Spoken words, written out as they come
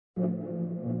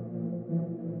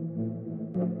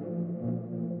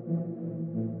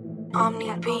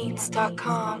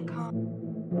OmniBeats.com.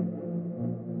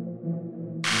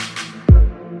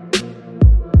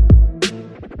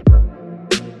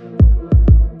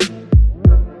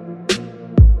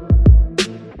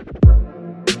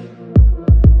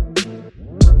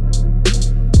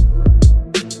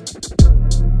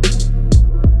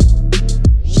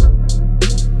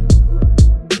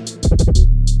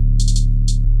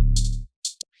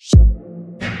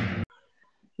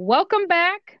 Welcome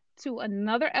back to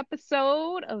another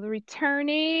episode of the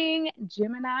returning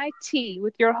Gemini Tea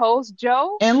with your host,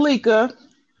 Joe. And Lika.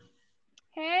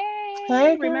 Hey,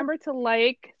 Hey, girl. remember to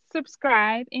like,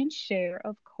 subscribe, and share,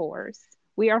 of course.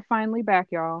 We are finally back,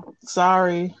 y'all.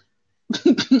 Sorry.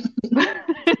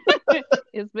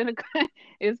 It's been a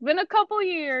it's been a couple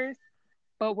years,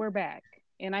 but we're back.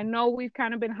 And I know we've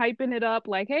kind of been hyping it up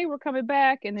like, hey, we're coming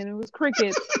back, and then it was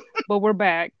crickets, but we're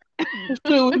back.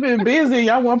 Shoot, we've been busy.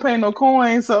 Y'all won't pay no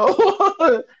coin, so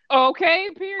Okay,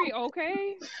 period.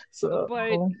 Okay. so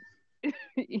But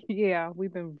yeah,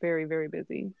 we've been very, very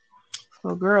busy.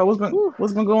 so girl, Whew.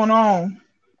 what's been going on?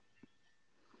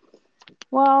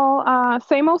 Well,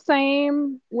 same old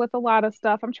same with a lot of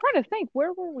stuff. I'm trying to think,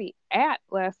 where were we at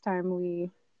last time we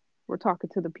were talking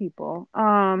to the people?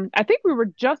 I think we were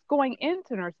just going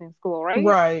into nursing school, right?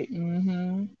 Right.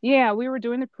 Mm-hmm. Yeah, we were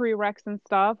doing the prereqs and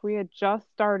stuff. We had just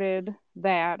started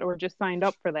that or just signed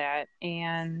up for that.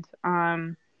 And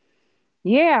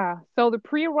yeah, so the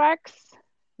prereqs,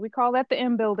 we call that the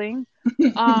M building.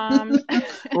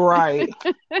 Right.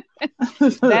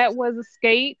 That was a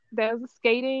skate. That was a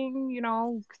skating,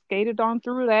 skated on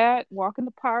through that, walk in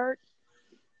the park.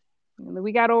 And then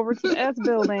we got over to the S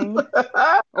building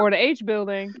or the H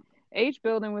building. H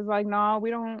building was like, no, we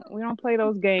don't play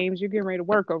those games. You're getting ready to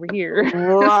work over here.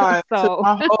 Right. Took So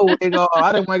my whole wig off.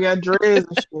 I didn't want to get dreads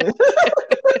and shit.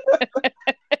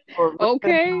 For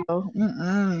okay. real.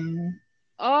 Mm-mm.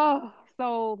 Oh,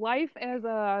 so life as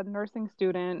a nursing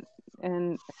student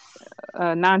and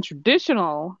a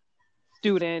non-traditional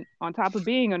student on top of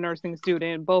being a nursing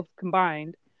student, both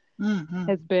combined, Mm-hmm.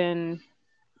 has been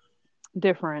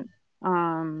different.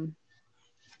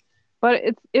 But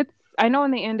it's I know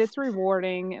in the end it's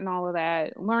rewarding and all of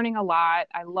that, learning a lot.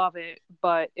 I love it,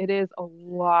 but it is a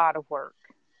lot of work.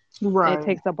 And it Right.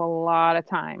 takes up a lot of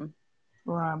time.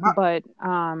 Right. But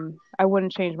I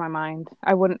wouldn't change my mind.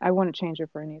 I wouldn't change it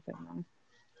for anything though.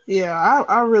 Yeah,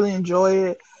 I really enjoy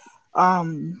it.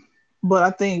 But I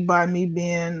think by me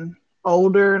being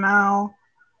older now,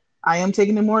 I am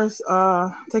taking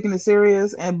it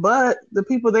serious, but the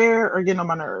people there are getting on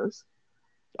my nerves.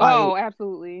 Like Oh,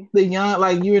 absolutely. the young,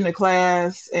 like you're in the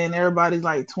class and everybody's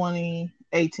like 20,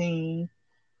 18.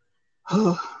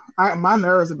 My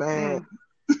nerves are bad.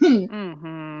 Mm,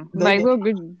 mm-hmm. They Like, get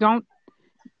look, don't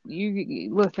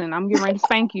you listen, I'm getting ready to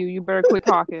spank you. You better quit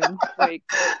talking. Like,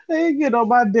 they get on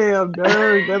my damn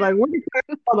nerves. They're like, where the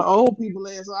all the old people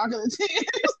at so I can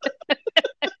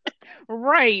attend?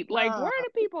 right. Like, where God, are the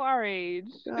people our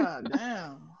age? God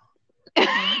damn.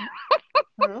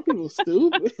 Girl, people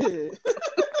stupid.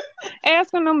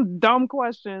 Asking them dumb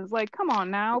questions. Like, come on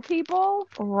now, people.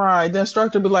 Right. The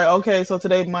instructor be like, okay, so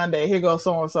today's Monday. Here goes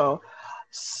so and so.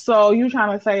 So you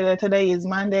trying to say that today is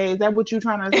Monday? Is that what you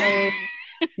trying to say?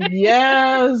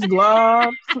 Yes,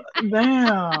 gloves.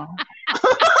 Damn.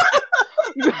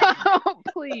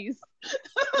 Please.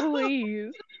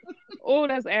 Please. Oh,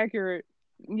 that's accurate.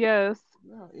 Yes.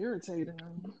 Oh, irritating.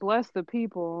 Bless the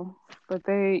people. But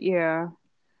yeah.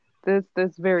 This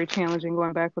very challenging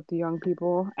going back with the young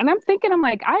people. And I'm thinking, I'm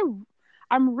like,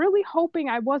 I'm really hoping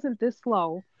I wasn't this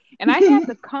slow. And I had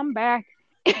to come back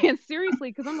and seriously,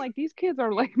 because I'm like, these kids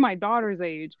are like my daughter's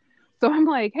age. So I'm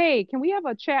like, hey, can we have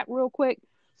a chat real quick?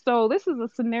 So this is a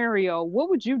scenario. What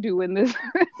would you do in this?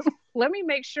 Let me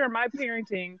make sure my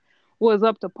parenting was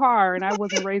up to par and I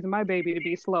wasn't raising my baby to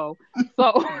be slow.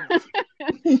 So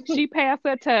she passed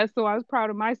that test, so I was proud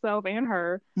of myself and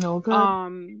her.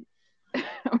 Okay.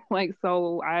 Like,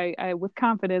 so I with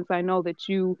confidence I know that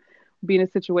you be in a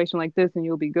situation like this and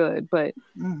you'll be good. But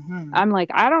Mm-hmm. I'm like,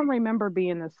 I don't remember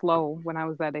being this slow when I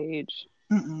was that age.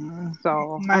 Mm-mm.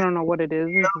 So I Like, don't know what it is.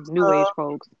 This is new age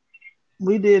folks.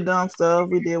 we did dumb stuff.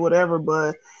 We did whatever,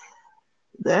 but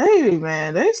they,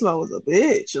 man, they slow as a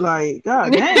bitch. Like,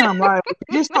 god damn, like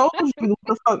we just told you what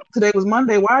the fuck today was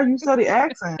Monday. Why are you study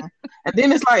asking? And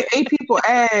then it's like 8 people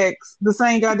ask the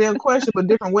same goddamn question but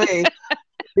different ways.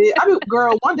 I mean,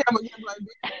 girl, one day I'm gonna be like,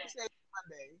 bitch, you said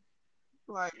Monday.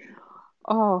 Like,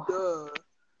 Oh, duh.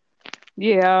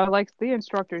 yeah, like the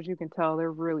instructors, you can tell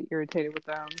they're really irritated with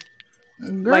them.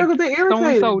 Girl, Like, 'cause they so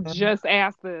and so irritated. just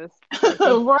asked this. Like, they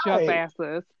just Right. asked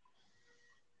this.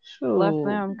 Bless Shoot.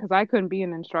 them, because I couldn't be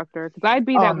an instructor. Because I'd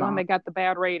be Oh that one no. that got the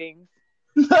bad ratings.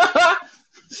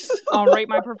 On Rate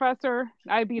My Professor,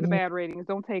 I'd be the bad ratings.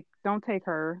 Don't take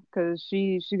her because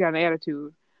she got an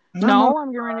attitude. I know. No,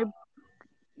 I'm going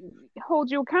to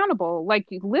hold you accountable. Like,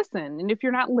 listen, and if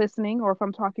you're not listening, or if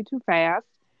I'm talking too fast,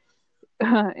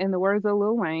 in the words of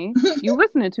Lil Wayne, you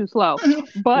listening too slow.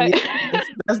 But Yes,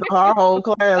 that's our whole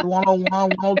class 101,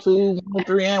 102,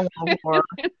 103, and 104.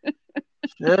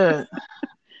 Shit.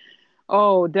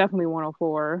 oh, definitely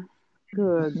 104.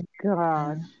 Good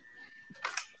God.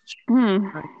 Hmm.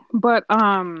 But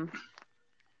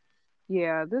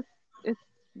yeah, this it's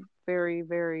very,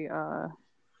 very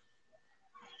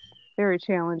very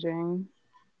challenging.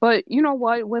 But you know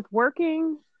what? With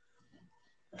working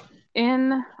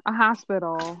in a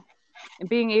hospital and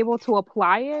being able to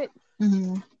apply it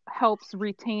Hmm. helps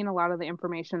retain a lot of the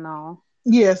information though.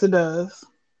 Yes, it does.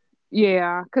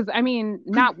 Yeah, because I mean,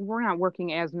 not we're not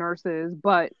working as nurses,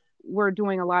 but we're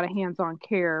doing a lot of hands-on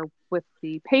care with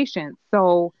the patients.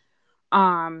 So,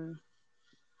 um,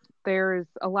 there's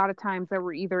a lot of times that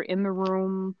we're either in the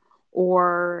room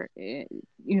or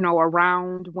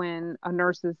around when a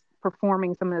nurse is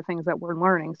performing some of the things that we're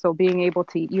learning. So being able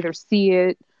to either see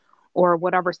it or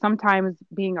whatever, sometimes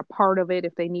being a part of it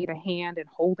if they need a hand in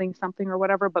holding something or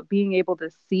whatever, but being able to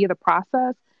see the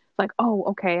process, like, oh,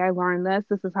 okay, I learned this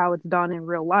is how it's done in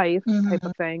real life type Hmm.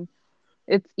 of thing.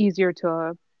 It's easier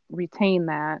to retain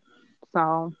that.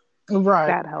 So Right.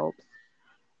 that helps.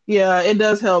 Yeah, it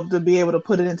does help to be able to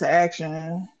put it into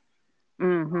action,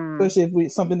 Mm-hmm. especially if we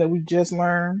something that we just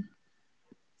learned.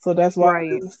 So that's why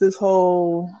Right. this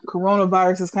whole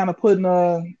coronavirus is kind of putting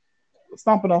a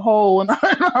stomping a hole in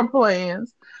our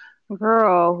plans.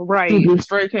 Girl, right. We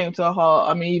straight came to a halt.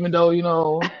 I mean, even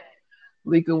though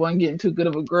Lika wasn't getting too good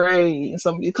of a grade in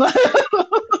some of these classes.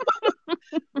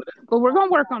 But we're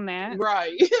gonna work on that.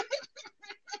 Right.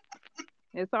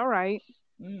 It's all right.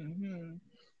 Hmm.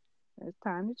 It's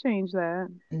time to change that.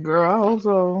 Girl, I hope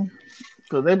so.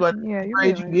 Because they like Yeah, the you're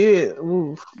grade you right. get.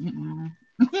 Oof. Mm-mm.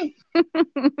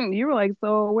 You were like,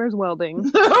 so where's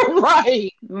welding?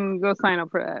 Right. Go sign up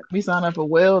for that. We sign up for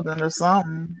welding or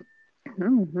something.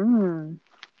 Hmm.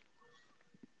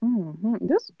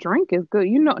 This drink is good.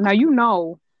 Now What you?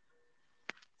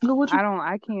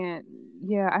 I can't.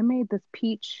 Yeah, I made this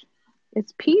peach.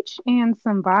 It's peach and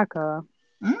some vodka.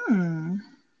 Mm.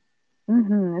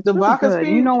 It's The really vodka good.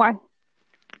 speech?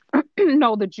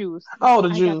 No, the juice. Oh, the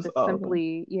I got juice. this Oh,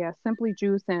 okay. Simply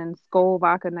Juice and Skull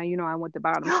vodka. Now I went the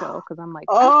bottom shelf because I'm like,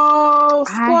 Oh,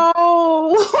 I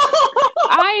Skull.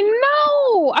 I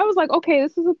know. I was like, okay,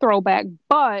 this is a throwback,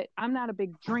 but I'm not a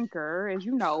big drinker, as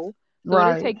you know. So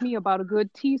it'll Right. take me about a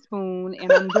good teaspoon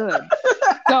and I'm good.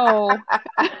 So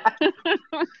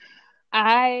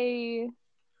I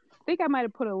think I might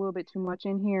have put a little bit too much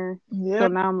in here. Yeah. So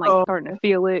now I'm like Oh. starting to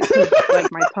feel it because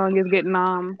like my tongue is getting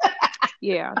numb.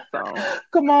 Yeah, so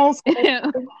Come on, Skull.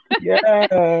 Yeah.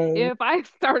 if I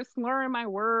start slurring my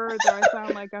words or I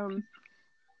sound like I'm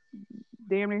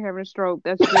damn near having a stroke,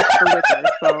 that's just the liquor.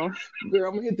 So Girl,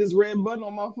 I'm gonna hit this red button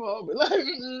on my phone. Be like,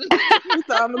 it's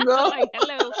time to go. like,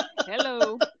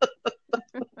 hello.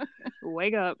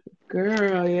 Wake up.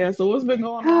 Girl, yeah. So what's been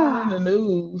going on in the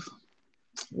news?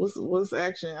 What's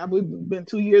action? I've been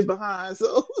 2 years behind,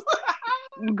 so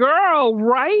Girl,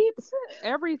 right?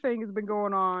 Everything has been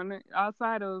going on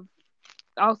outside of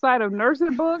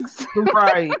nursing books.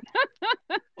 right.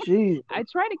 Jeez. I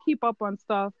try to keep up on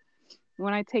stuff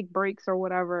when I take breaks or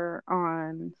whatever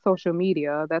on social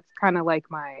media. That's kind of like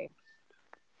my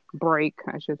break,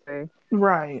 I should say.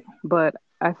 Right. But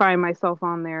I find myself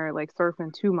on there like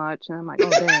surfing too much and I'm like, oh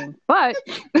dang. But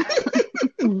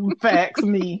Facts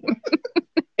me.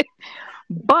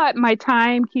 But my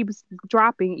time keeps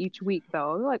dropping each week,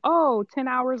 though. They're like, oh, 10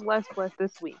 hours less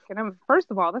this week. And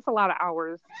first of all, that's a lot of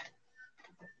hours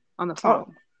on the Oh,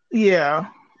 phone. yeah.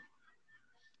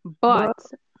 But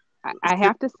I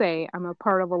have to say, I'm a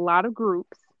part of a lot of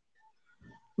groups.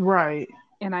 Right.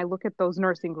 And I look at those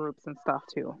nursing groups and stuff,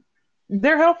 too.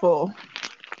 They're helpful.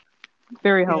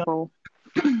 Very helpful.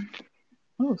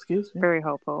 Oh, excuse me. Very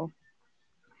helpful.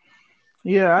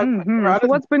 Yeah. So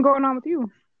what's been going on with you?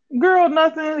 Girl,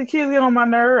 nothing. The kids get on my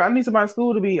nerve. I need somebody's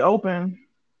school to be open.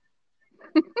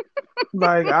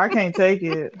 Like, I can't take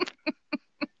it.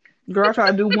 Girl, I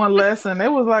tried to do one lesson.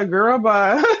 It was like, girl,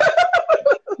 bye.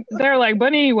 They're like, but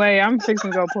anyway, I'm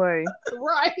fixing to go play.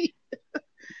 Right.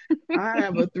 I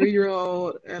have a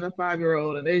 3-year-old and a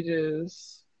 5-year-old, and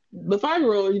the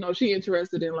 5-year-old, she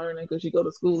interested in learning because she go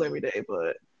to school every day,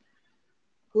 but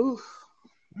oof.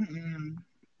 Mm-mm.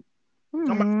 I'm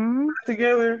like, Hmm.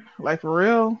 together, like for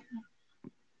real.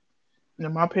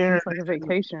 And my It's parents, like a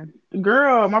vacation.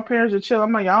 girl, my parents are chill.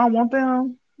 I'm like, y'all don't want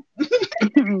them,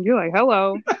 You're like,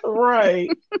 hello. right?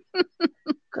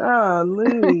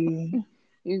 Golly.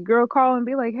 Your girl call and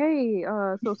be like, hey,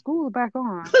 so school is back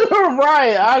on.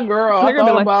 Right, girl, I They're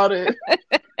gonna be thought like, about it.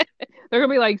 they're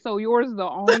gonna be like, so yours is the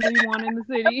only one in the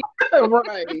city.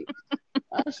 Right.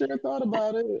 I should have thought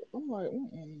about it. I'm like,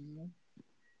 I'm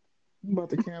about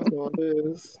to cancel all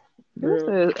this. This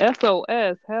Girl. is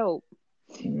SOS help.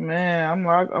 Man, I'm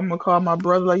gonna call my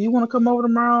brother, like, you wanna come over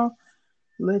tomorrow?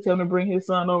 Let him to bring his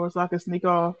son over so I can sneak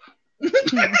off.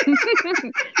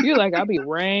 You're like, I'll be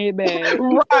right back.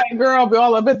 Right, girl, I'll be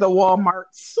all up at the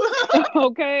Walmarts.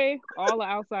 Okay, all the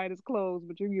outside is closed,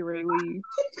 but you get ready to leave.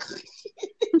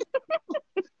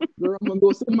 Girl, I'm gonna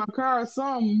go sit in my car or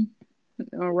something.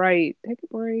 All right, take a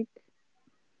break.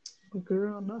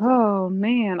 Girl, nothing. Oh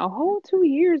man, a whole 2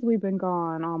 years we've been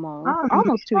gone almost. I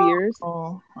Almost 2 years.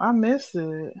 know. I miss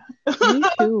it. Me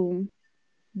too.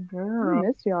 I Girl,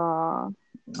 miss y'all.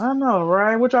 I know,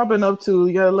 right? What y'all been up to?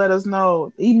 You gotta let us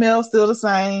know. Email still the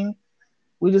same.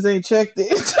 We just ain't checked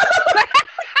it.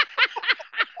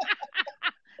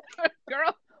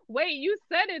 Girl, wait, you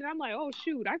said it, and I'm like, oh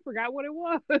shoot, I forgot what it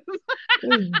was.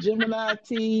 It's Gemini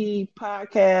T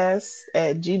podcast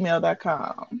at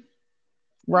gmail.com.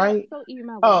 Right? So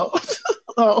email us.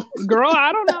 Oh. Oh. Girl,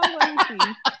 I don't know. Let me see.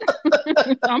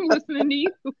 I'm listening to you.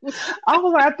 I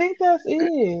was like, I think that's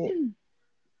it.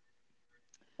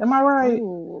 Am I right?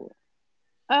 Oh.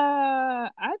 I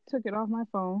took it off my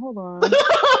phone. Hold on.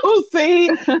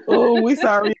 See? Oh, we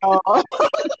sorry, y'all.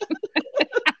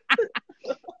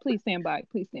 Please stand by.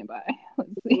 Please stand by.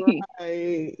 Let's see.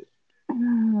 Right.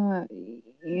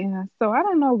 Yeah. So I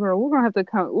don't know, girl. We're gonna have to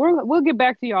come. We'll get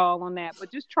back to y'all on that.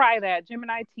 But just try that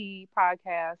Gemini T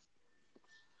podcast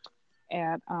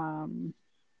at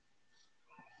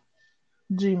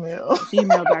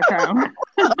gmail.com.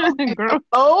 Girl.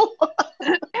 Oh.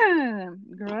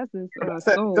 Girl, that's this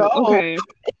Said soul. go. Okay.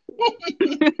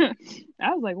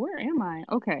 I was like, where am I?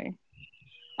 Okay.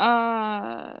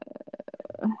 I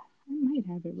might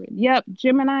have it written. Yep,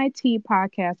 Gemini T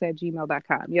podcast at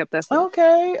gmail.com. Yep, that's it.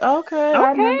 Okay.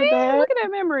 I remember that. Look at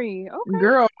that memory. Okay.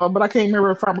 Girl, but I can't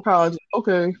remember pharmacology.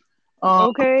 Okay.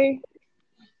 Okay.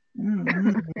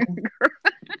 Mm-hmm.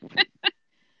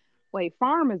 Wait,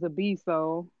 farm is a beast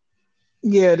though.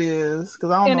 Yeah, it is.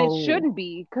 Because I don't know. And it shouldn't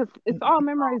be because it's all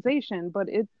memorization, but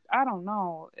I don't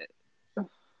know.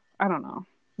 I don't know.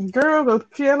 Girl,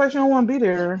 she act like she don't want to be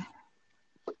there.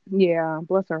 Yeah,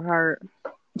 bless her heart.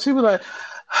 She was like,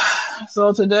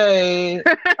 so today,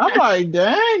 I'm like,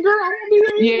 dang, girl, I want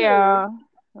to be there. Yeah.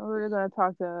 We're going to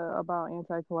talk about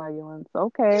anticoagulants.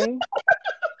 Okay.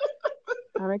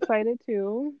 I'm excited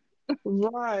too.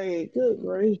 Right. Good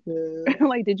gracious.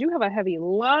 Like, did you have a heavy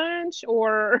lunch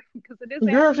or because it is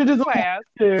Girl, she just class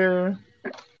there.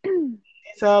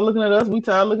 Tired looking at us, we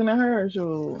tired looking at her.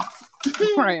 Sure.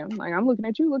 Right. Like, I'm looking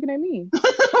at you, looking at me.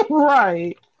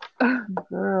 Right.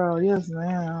 Girl, yes,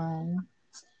 ma'am.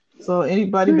 So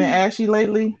anybody been ashy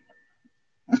lately?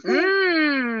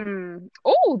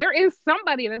 Oh, there is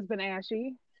somebody that's been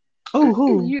ashy. Oh,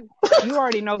 who? You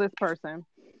already know this person.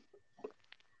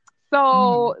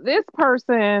 So this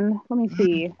person, let me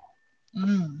see.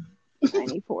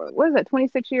 94. What is that?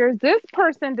 26 years. This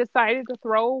person decided to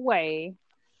throw away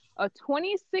a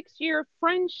 26-year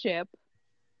friendship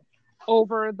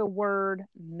over the word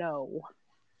no.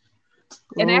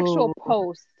 An actual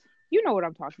post. You know what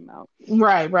I'm talking about.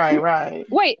 Right.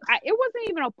 Wait, it wasn't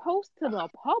even a post to the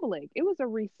public. It was a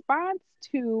response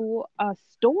to a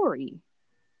story.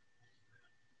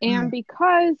 And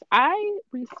because I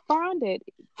responded,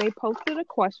 they posted a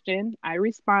question. I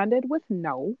responded with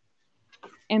no.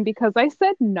 And because I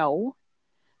said no,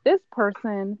 this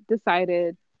person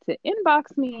decided to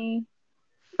inbox me,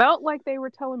 felt like they were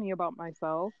telling me about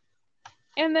myself,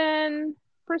 and then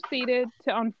proceeded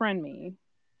to unfriend me.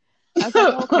 I was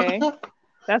like, okay,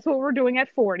 that's what we're doing at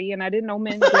 40. And I didn't know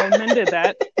grown men did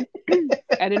that.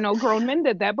 I didn't know grown men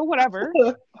did that, but whatever.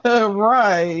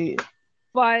 Right.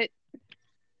 But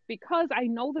because I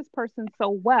know this person so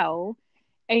well,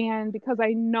 and because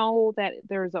I know that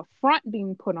there's a front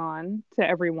being put on to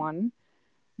everyone,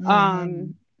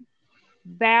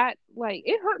 that, like,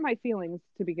 it hurt my feelings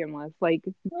to begin with. Like,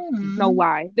 no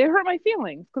lie. They hurt my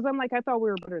feelings because I'm like, I thought we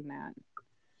were better than that.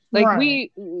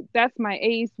 Like, that's my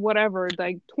ace, whatever.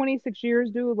 Like, 26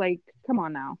 years, dude. Like, come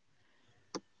on now.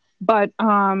 But,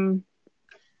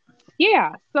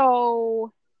 yeah.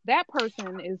 So that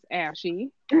person is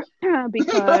ashy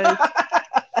because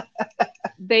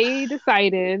they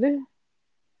decided,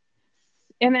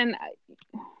 and then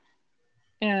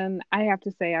And I have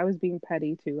to say, I was being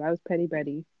petty too. I was petty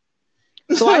Betty.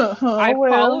 So I Well,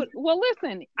 followed. Well,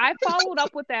 listen, I followed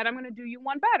up with that. I'm going to do you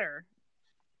one better.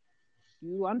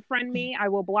 You unfriend me. I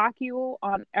will block you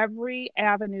on every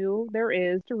avenue there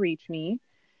is to reach me.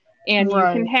 And you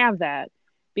can right, have that.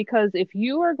 Because if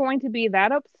you are going to be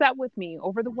that upset with me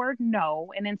over the word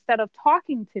no, and instead of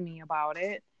talking to me about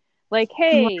it, like,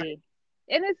 right, hey,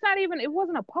 and it's not even, it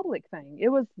wasn't a public thing. It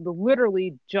was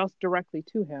literally just directly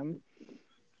to him.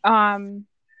 Um,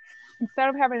 Instead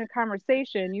of having a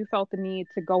conversation, you felt the need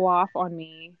to go off on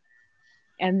me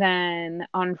and then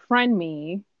unfriend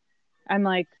me. I'm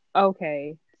like,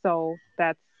 okay, so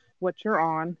that's what you're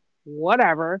on,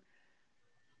 whatever.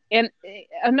 And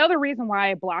another reason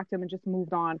why I blocked him and just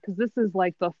moved on, because this is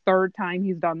like the third time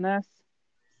he's done this.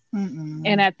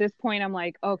 And mm-mm. at this point, I'm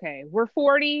like, okay, we're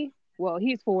 40. Well,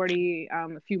 he's 40,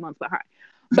 a few months behind.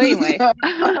 But anyway,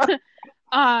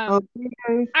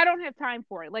 Okay, I don't have time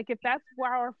for it. Like, if that's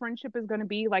where our friendship is going to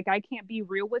be, like, I can't be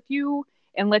real with you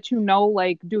and let you know,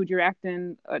 like, dude, you're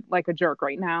acting like a jerk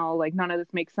right now. Like, none of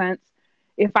this makes sense.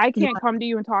 If I can't come to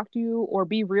you and talk to you or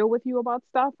be real with you about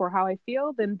stuff or how I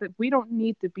feel, then we don't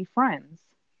need to be friends.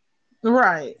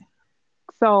 right.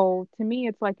 So to me,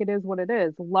 it's like it is what it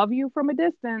is. Love you from a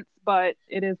distance, but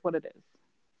it is what it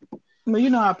But you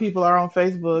know how people are on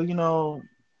Facebook,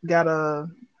 gotta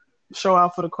show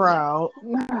out for the crowd,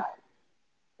 is.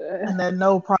 and that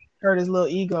no probably hurt his little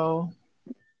ego.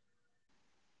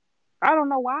 I don't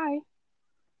know why.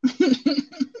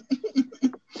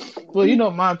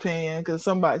 Well, my opinion, because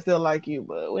somebody still like you,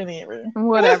 but whatever.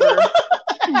 Whatever.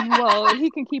 Well, he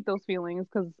can keep those feelings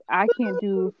because I can't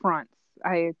do fronts.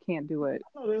 I can't do it.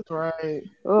 Oh, that's right.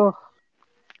 Ugh.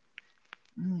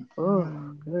 Oh,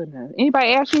 Mm-mm. goodness.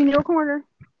 Anybody ask you in your corner?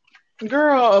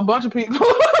 Girl, a bunch of people.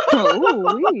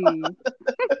 Oh, wee.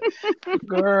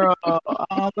 Girl,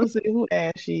 let's see who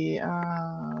asked she.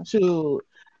 Shoot.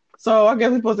 So I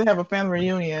guess we're supposed to have a family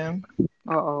reunion.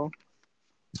 Uh-oh.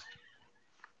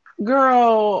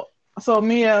 Girl, so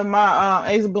me and my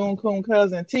Ace Boon Coon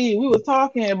cousin T, we was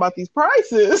talking about these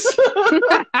prices.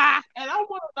 And I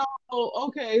want to know,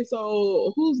 okay,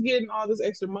 so who's getting all this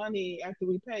extra money after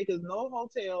we pay? Because no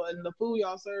hotel and the food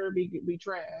y'all serve be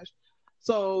trash.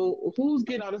 So who's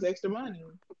getting all this extra money?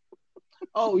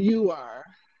 Oh, you are.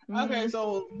 Okay, Mhm.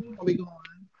 so you gonna be going?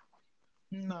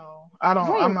 No, I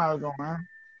don't. Wait, I'm not going.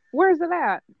 where's it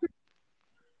at?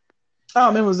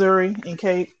 I'm in Missouri, in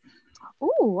Cape.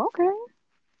 Ooh, okay.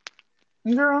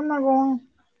 Girl, I'm not going.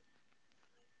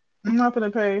 I'm not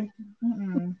gonna pay.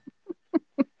 Mm-mm.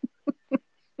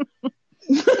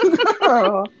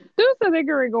 Girl, Dude said they're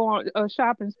gonna go on a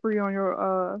shopping spree on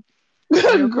your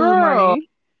food girl, money.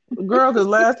 girl. Because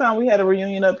last time we had a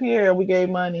reunion up here, we gave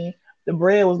money. The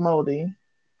bread was moldy.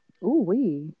 Ooh,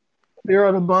 wee.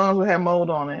 Girl, the buns would have mold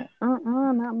on it.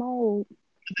 Not mold.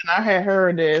 And I had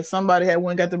heard that somebody had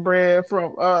went and got the bread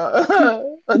from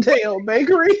a Dale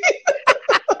bakery.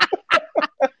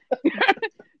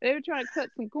 They were trying to cut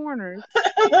some corners.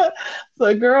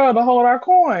 So, girl, to hold our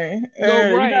coin. Go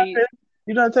And right.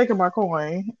 you're not taking my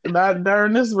coin. Not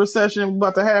during this recession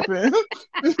about to happen.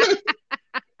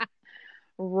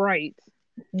 Right.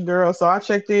 Girl, so I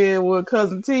checked in with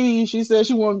cousin T. She said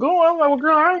she wasn't going. I'm like, well,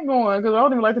 girl, I ain't going because I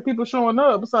don't even like the people showing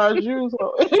up besides you.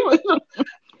 So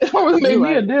it don't really You make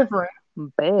me a like difference.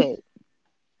 bad.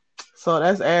 So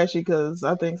that's ashy because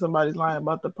I think somebody's lying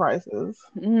about the prices.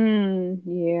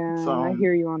 Yeah, I So,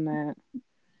 hear you on that.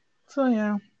 so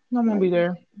yeah, I'm gonna be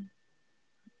there.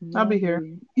 I'll Yeah, be I hear here.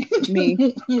 you. Me.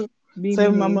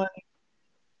 Saving my Me. money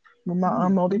with my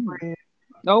unmoldy Mm. bread.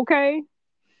 Okay.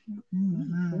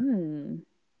 Mm-hmm.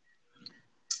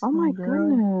 Oh Oh, my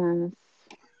girl. goodness.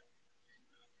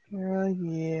 Girl,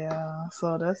 yeah.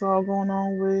 So that's all going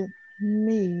on with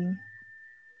me.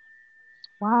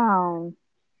 Wow.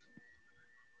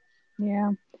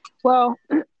 Yeah. Well,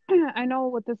 I know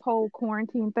with this whole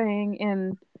quarantine thing,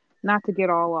 and not to get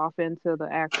all off into the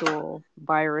actual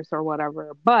virus or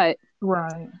whatever,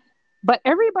 Right. but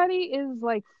everybody is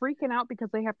like freaking out because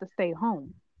they have to stay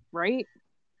home, right?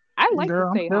 I like to Girl,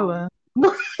 I'm stay home.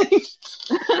 feeling.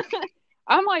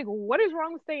 I'm like, what is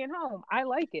wrong with staying home? I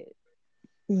like it.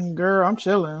 Girl, I'm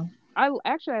chilling. I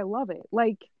love it.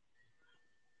 Like,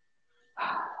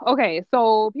 okay,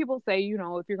 so people say,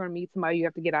 if you're gonna meet somebody, you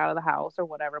have to get out of the house or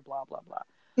whatever, blah blah blah.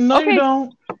 No, you Okay,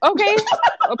 don't. okay,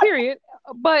 a period.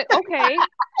 But okay,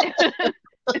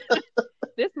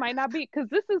 this might not be because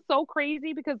this is so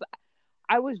crazy because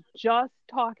I was just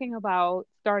talking about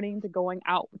starting to go on.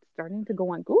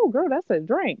 Ooh, girl, that's a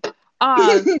drink.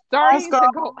 Starting to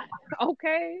go.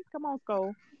 Okay, come on,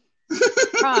 Sko.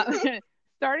 Uh,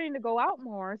 starting to go out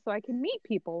more so I can meet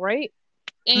people, right?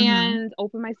 Mm-hmm. and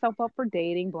open myself up for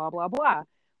dating, blah, blah, blah.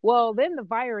 Well, then the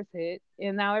virus hit,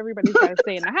 and now everybody's got to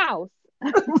stay in the house.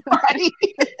 Right.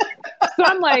 So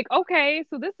I'm like, okay,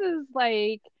 so this is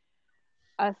like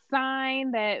a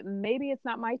sign that maybe it's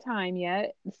not my time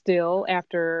yet, still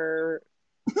after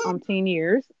umpteen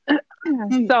years.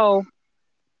 So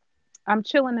I'm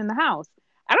chilling in the house.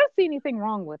 I don't see anything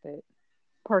wrong with it,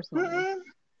 personally. Mm-mm.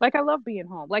 Like, I love being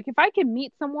home. Like, if I can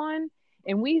meet someone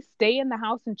and we stay in the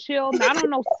house and chill, not on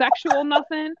no sexual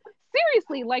nothing.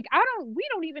 Seriously, like, we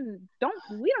don't even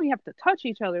have to touch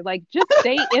each other. Like, just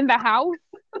stay in the house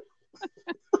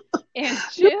and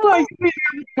Just like chill.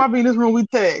 might be in this room we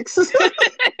text.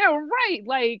 Right.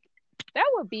 Like, that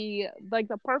would be like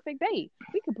the perfect date.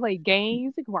 We could play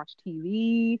games, we could watch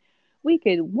TV, we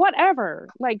could whatever.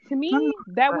 Like, to me,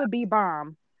 that would be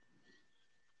bomb.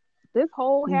 This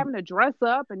whole having to dress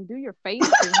up and do your face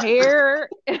and hair,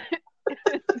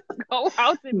 go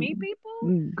out and meet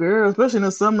people. Girl, especially in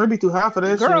the summer, it'd be too hot for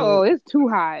that Girl, shit. it's too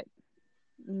hot.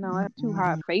 No, that's too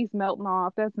hot. Face melting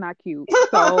off. That's not cute.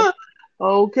 So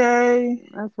Okay.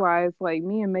 that's why it's like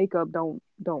me and makeup don't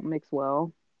mix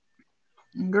well.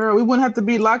 Girl, we wouldn't have to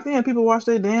be locked in. People wash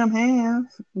their damn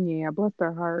hands. Yeah, bless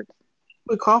their hearts.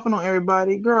 We're coughing on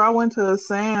everybody. Girl, I went to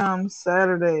Sam's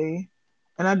Saturday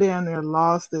and I damn near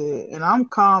lost it. And I'm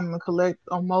calm and collect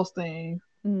on most things.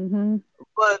 Mm-hmm.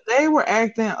 But they were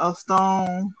acting a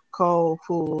stone cold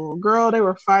fool. Girl, they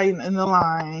were fighting in the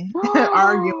line,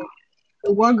 arguing.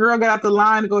 The one girl got out the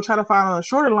line to go try to find on a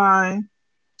shorter line.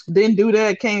 Didn't do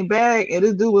that, came back, and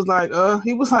this dude was like,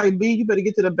 he was like, B, you better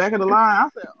get to the back of the line. I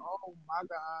said, oh my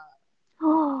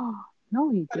God. No,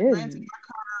 he I ran to didn't. my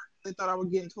car. They thought I was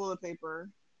getting toilet paper,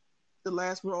 the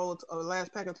last roll,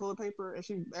 last pack of toilet paper, and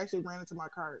she actually ran into my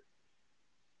cart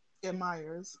at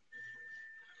Myers.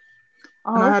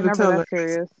 Oh, And I it's had to never tell that her,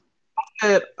 serious.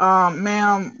 said,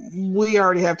 ma'am, we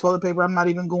already have toilet paper. I'm not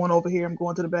even going over here. I'm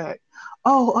going to the back.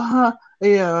 Oh,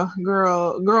 yeah,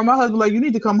 girl, my husband like, you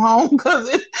need to come home because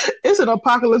it's an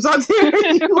apocalypse out there.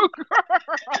 Girl,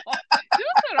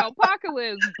 just an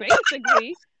apocalypse,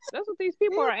 basically. That's what these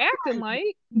people are acting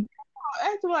like.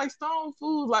 Acting like stone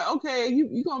food. Like, okay,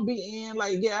 you gonna be in.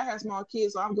 Like, yeah, I have small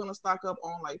kids, so I'm gonna stock up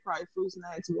on like probably fruit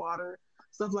snacks, water,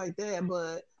 stuff like that.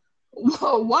 But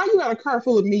why you got a car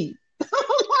full of meat?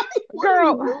 Like, what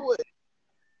Girl, are you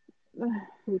doing?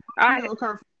 I A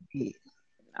car full of meat.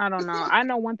 I don't know. I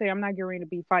know one thing. I'm not getting to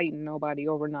be fighting nobody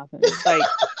over nothing. Like,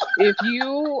 if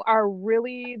you are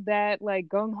really that like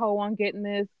gung ho on getting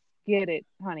this, get it,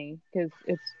 honey. Because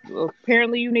it's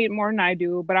apparently you need more than I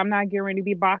do. But I'm not getting ready to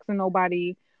be boxing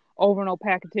nobody over no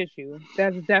pack of tissue.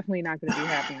 That's definitely not going to be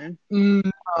happening.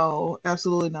 No,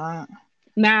 absolutely not.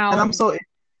 Now, And I'm so.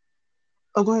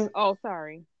 Oh, go ahead. oh,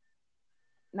 sorry.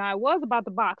 Now I was about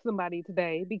to box somebody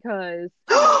today because,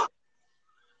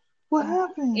 What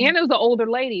happened? and it was an older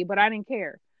lady, but I didn't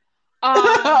care.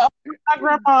 My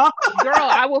grandma. Girl,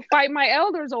 I will fight my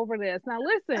elders over this. Now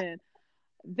listen,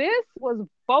 this was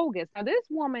bogus. Now this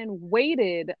woman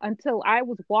waited until I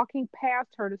was walking past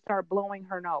her to start blowing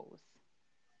her nose.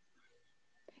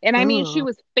 And I mean, she Ugh.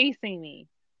 was facing me.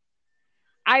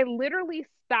 I literally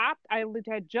stopped. I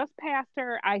had just passed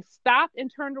her. I stopped and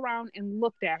turned around and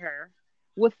looked at her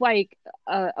with like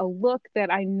a look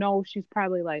that I know she's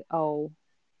probably like, oh,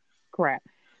 crap.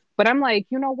 But I'm like,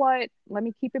 you know what? Let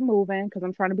me keep it moving because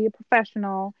I'm trying to be a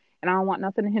professional and I don't want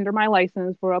nothing to hinder my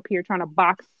license. We're up here trying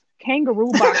to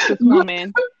kangaroo box this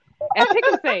woman at Pick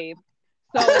and Save.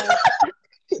 So,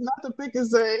 Not the pick and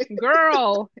say.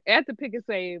 girl, at the Pick and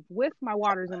Save with my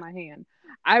waters in my hand,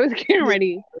 I was getting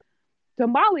ready to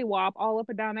mollywop all up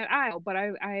and down that aisle. But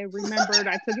I remembered,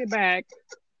 I took it back.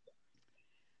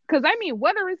 Because, I mean,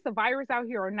 whether it's the virus out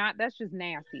here or not, that's just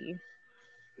nasty.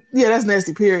 Yeah, that's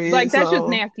nasty, period. Like, that's so. just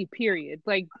nasty, period.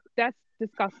 Like, that's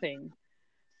disgusting.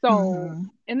 So,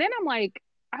 and then I'm like,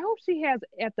 I hope she has,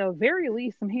 at the very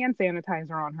least, some hand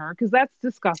sanitizer on her, because that's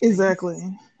disgusting. Exactly.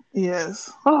 Yes.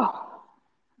 Oh,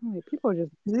 people are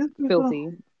just filthy.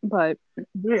 But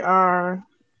they are.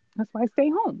 That's why I stay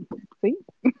home. See?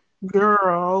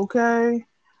 Girl, okay.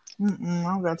 I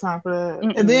don't got time for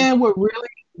that. And then what really,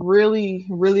 really,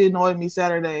 really annoyed me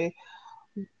Saturday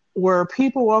were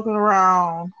people walking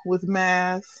around with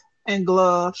masks and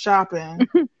gloves shopping,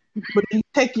 but you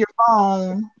take your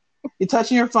phone, you're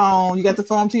touching your phone, you got the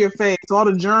phone to your face, so all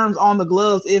the germs on the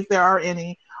gloves, if there are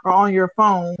any, are on your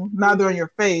phone, now they're on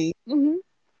your face. Mm-hmm.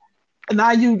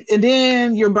 And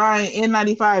then you're buying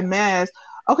N95 masks.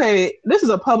 Okay, this is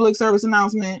a public service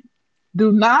announcement.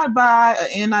 Do not buy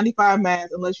an N95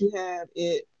 mask unless you have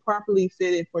it properly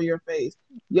fitted for your face.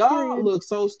 Y'all look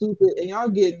so stupid and y'all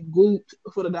getting gooped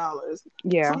for the dollars.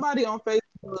 Yeah. Somebody on Facebook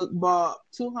bought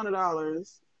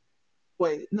 $200.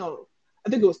 Wait, no, I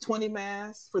think it was 20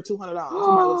 masks for $200. Somebody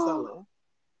was selling,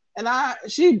 and I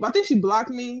think she blocked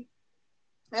me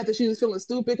after she was feeling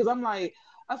stupid because I'm like,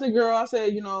 I said, girl, I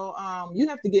said, you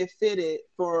have to get fitted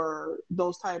for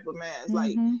those type of masks.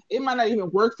 Like, it might not even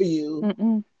work for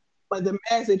you, but the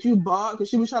masks that you bought, because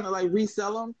she was trying to like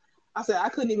resell them. I said I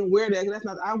couldn't even wear that because that's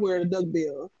not. I wear a duck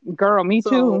bill. Girl, me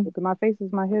too. Because my face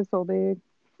is my head so big.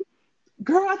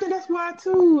 Girl, I think that's why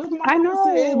too. That's I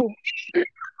know.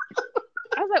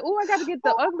 I was like, oh, I got to get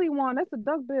the ugly one. That's a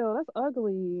duck bill. That's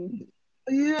ugly.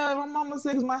 Yeah, my mama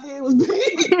said because my head was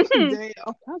big. Damn.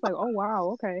 I was like, oh wow,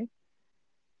 okay.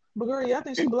 But girl, yeah, I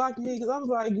think she blocked me because I was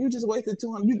like, you just wasted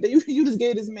 $200. You just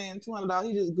gave this man $200.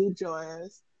 He just gooped your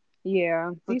ass.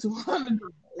 Yeah, for $200.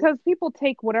 Because people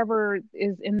take whatever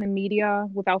is in the media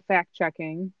without fact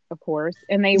checking, of course,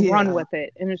 and they run with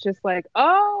it, and it's just like,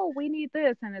 oh, we need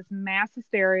this, and it's mass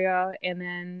hysteria, and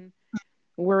then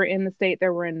we're in the state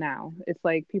that we're in now. It's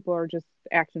like people are just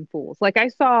acting fools. Like I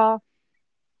saw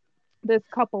this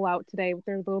couple out today with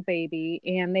their little baby,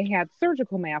 and they had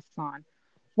surgical masks on.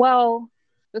 Well,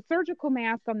 the surgical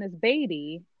mask on this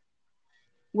baby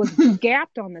was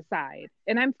gapped on the side,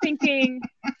 and I'm thinking,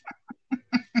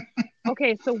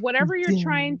 okay, so whatever you're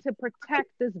trying to protect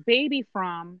this baby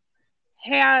from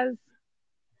has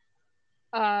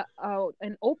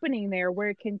an opening there where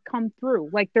it can come through.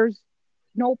 Like there's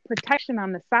no protection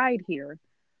on the side here.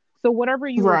 So whatever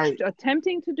you were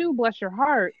attempting to do, bless your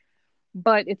heart,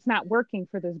 but it's not working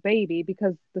for this baby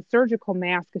because the surgical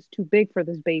mask is too big for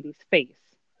this baby's face.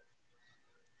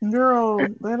 Girl,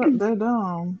 they're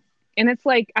dumb. And it's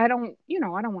like, I don't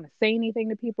want to say anything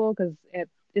to people because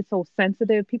it's so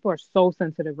sensitive. People are so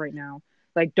sensitive right now.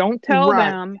 Like, don't tell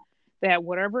them that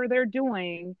whatever they're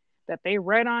doing that they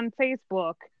read on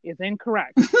Facebook is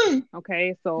incorrect.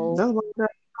 Okay, so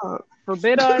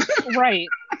forbid us,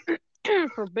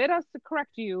 forbid us to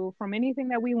correct you from anything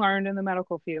that we learned in the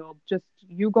medical field. Just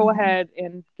you go ahead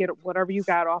and get whatever you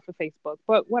got off of Facebook,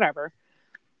 but whatever.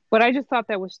 But I just thought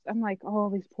I'm like, oh,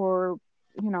 these poor,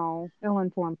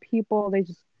 ill-informed people, they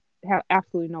just have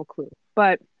absolutely no clue.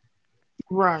 But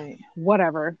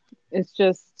whatever. It's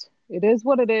just, it is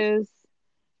what it is.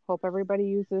 Hope everybody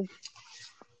uses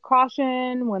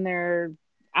caution when they're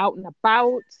out and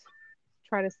about.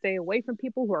 Try to stay away from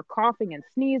people who are coughing and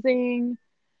sneezing.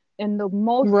 And the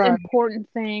most important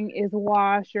thing is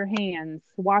wash your hands.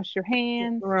 Wash your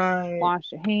hands. Wash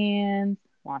your hands.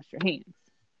 Wash your hands.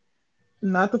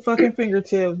 Not the fucking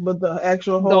fingertips, but the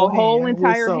actual whole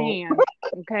entire hand.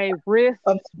 Okay, wrist,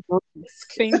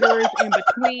 fingers in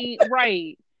between.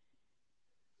 Right.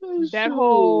 That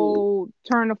whole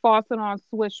turn the faucet on,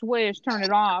 swish, swish, turn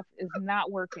it off is not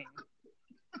working.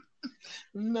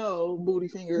 No, booty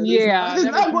fingers. Yeah,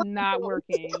 that is not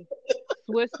working.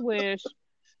 Swish, swish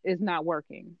is not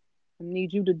working. I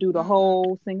need you to do the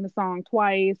whole, sing the song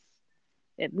twice,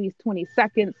 at least 20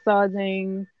 seconds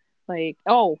sudsing. Like,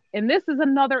 oh, and this is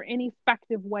another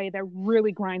ineffective way that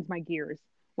really grinds my gears.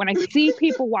 When I see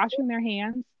people washing their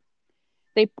hands,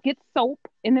 they get soap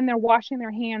and then they're washing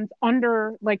their hands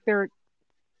under, like they're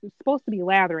supposed to be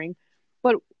lathering,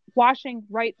 but washing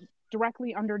right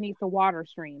directly underneath the water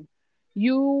stream.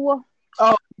 Bless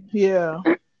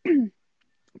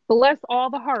all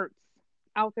the hearts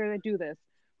out there that do this,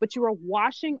 but you are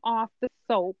washing off the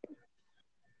soap,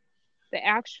 the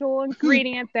actual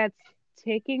ingredient that's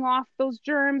taking off those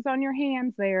germs on your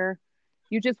hands there.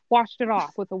 You just washed it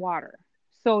off with the water.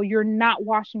 So you're not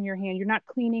washing your hand. You're not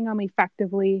cleaning them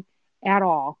effectively at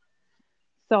all.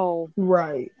 So,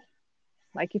 like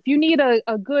if you need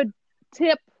a good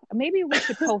tip, maybe we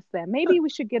should post that. Maybe we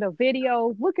should get a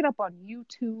video, look it up on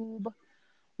YouTube,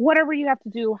 whatever you have to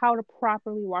do, how to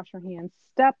properly wash your hands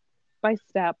step by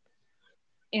step.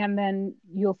 And then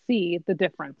you'll see the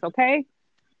difference. Okay.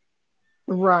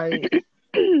 Right.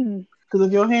 Because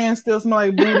if your hands still smell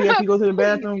like booty after you go to the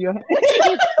bathroom,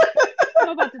 I'm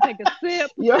about to take a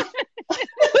sip.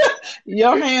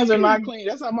 Your hands are not clean.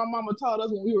 That's how my mama taught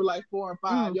us when we were like 4 and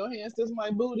 5. Your hands still smell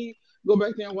like booty. Go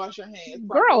back there and wash your hands.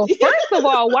 Girl, first of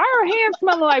all, why are hands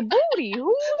smelling like booty?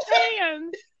 Whose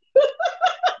hands?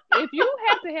 If you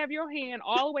have to have your hand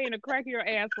all the way in the crack of your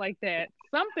ass like that,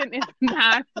 something is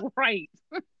not right.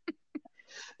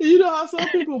 You know how some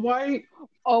people white?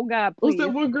 Oh God, please. What's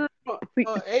that one girl?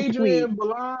 Adrienne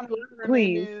Balan, whatever her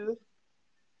name is.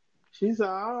 She said,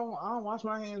 I don't wash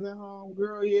my hands at home.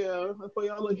 Girl, yeah. Before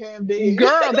y'all look half dead.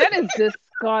 Girl, that is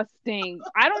disgusting.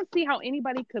 I don't see how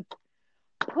anybody could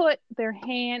put their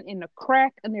hand in the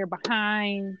crack in their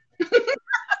behind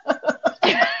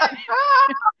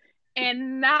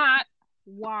and not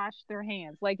wash their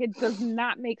hands. Like it does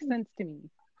not make sense to me.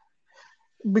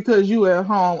 Because you at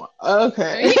home.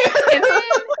 Okay. Yeah. And then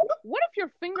what if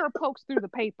your finger pokes through the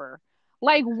paper?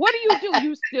 Like what do?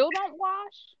 You still don't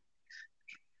wash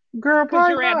Girl, because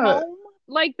probably you're at not. home?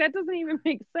 Like that doesn't even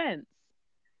make sense.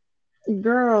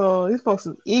 Girl, these folks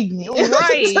is ignorant. I'm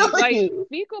Right. telling Like you.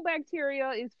 fecal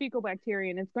bacteria is fecal bacteria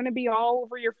and it's going to be all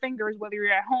over your fingers whether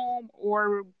you're at home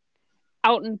or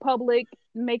out in public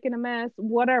making a mess,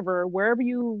 whatever, wherever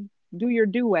you do your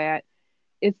do at,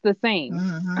 it's the same.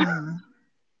 Hmm.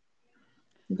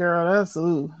 Girl, that's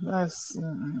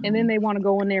And then they want to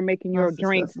go in there making your that's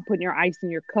drinks, disgusting. putting your ice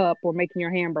in your cup or making your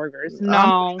hamburgers. I'm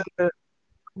No. good.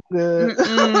 Good.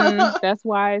 That's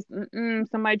why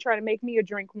somebody tried to make me a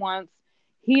drink once.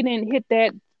 He didn't hit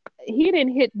that. He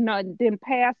didn't hit nothing. Didn't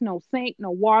pass no sink,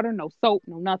 no water, no soap,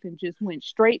 no nothing. Just went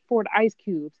straight for the ice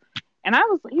cubes. And he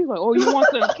was like, "Oh, you want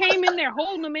some?" Came in there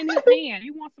holding them in his hand.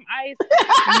 You want some ice?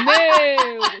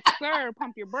 No, sir.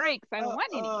 Pump your brakes. I don't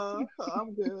want any.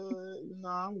 I'm good. No,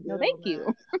 I'm No, good thank on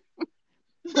you.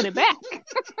 Put it back.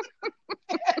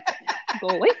 Go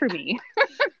away from me.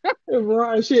 that.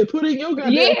 Right, shit. Put it in your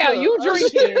goddamn Yeah, cup. you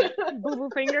drink it. Boo boo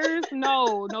fingers.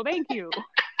 No, no, thank you.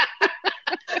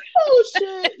 Oh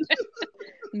shit.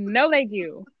 No, thank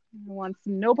you. Wants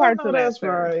no I parts know of that, that's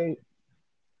sir. right.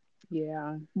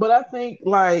 Yeah. But I think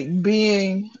like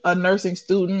being a nursing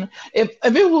student, if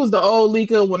it was the old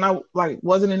Lika when I like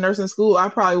wasn't in nursing school, I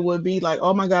probably would be like,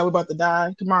 oh my God, we're about to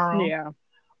die tomorrow. Yeah.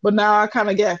 But now I kind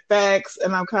of get facts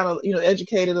and I'm kind of,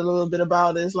 educated a little bit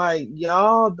about it. It's like,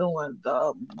 y'all doing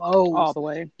the All most. the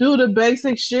way. Do the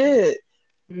basic shit.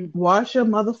 Mm-hmm. Wash your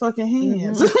motherfucking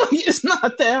hands. Mm-hmm. It's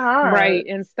not that hard. Right.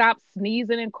 And stop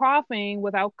sneezing and coughing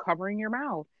without covering your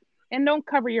mouth. And don't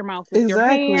cover your mouth with your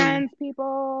Exactly. hands,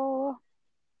 people.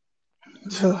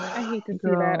 I hate to see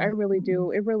that. I Girl. really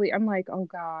do. I'm like, oh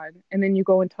God. And then you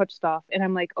go and touch stuff. And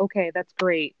I'm like, okay, that's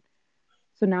great.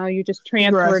 So now you just Right.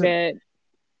 transferred it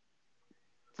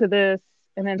to this.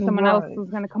 And then someone else Right. is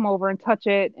going to come over and touch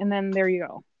it. And then there you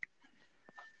go.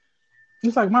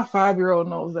 It's like my 5-year-old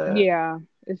knows that. Yeah.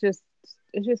 It's just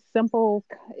simple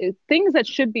things that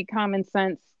should be common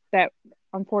sense that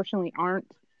unfortunately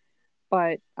aren't.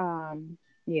 But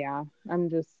yeah, I'm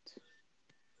just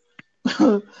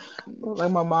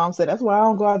Like my mom said, that's why I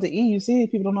don't go out to eat. You see,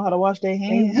 people don't know how to wash their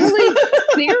hands. really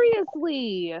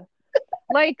seriously.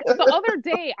 Like the other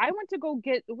day, I went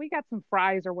to we got some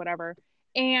fries or whatever,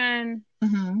 and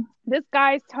Hmm. this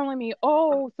guy's telling me,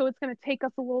 oh, so it's going to take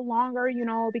us a little longer,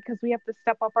 because we have to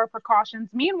step up our precautions.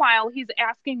 Meanwhile, he's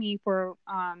asking me for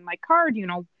my card,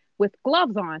 with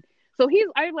gloves on. So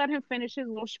I let him finish his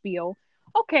little spiel.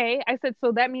 Okay, I said,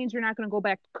 so that means you're not going to go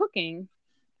back to cooking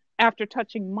after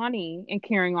touching money and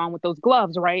carrying on with those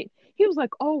gloves, right? He was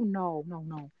like, oh, no, no,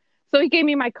 no. So he gave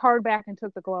me my card back and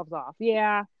took the gloves off.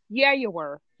 Yeah, you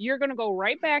were. You're going to go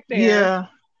right back there Yeah.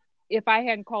 if I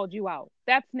hadn't called you out.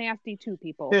 That's nasty too,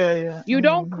 people. Yeah. Yeah. You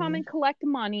don't come and collect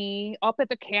money up at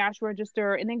the cash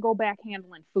register and then go back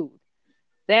handling food.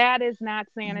 That is not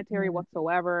sanitary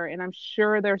whatsoever. And I'm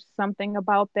sure there's something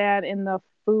about that in the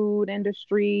food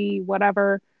industry,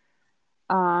 whatever.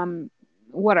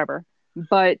 Whatever.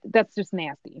 But that's just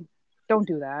nasty. Don't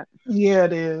do that. Yeah,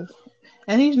 it is.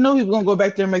 And he knew he was gonna go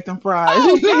back there and make them fries.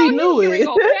 Oh, He girl, knew he was it. getting ready to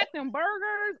go pat them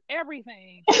burgers,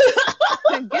 everything.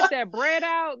 And get that bread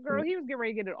out. Girl, he was getting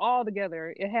ready to get it all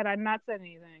together. Had I not said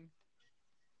anything.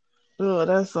 Oh,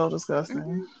 that's so Mm-hmm.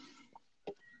 disgusting.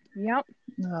 Yep.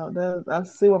 No, I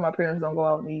see why my parents don't go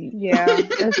out and eat. Yeah,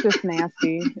 it's just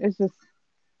nasty. It's just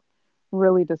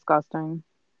really disgusting.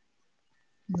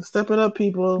 Step it up,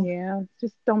 people. Yeah,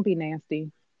 just don't be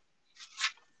nasty.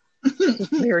 Just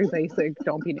very basic.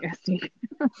 Don't be nasty.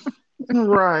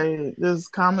 Right. This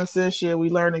common sense shit we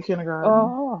learned in kindergarten.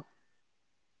 Oh,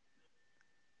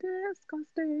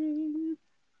 disgusting.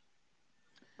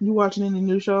 You watching any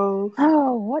new shows?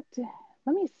 Oh, what?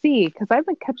 Let me see, because I've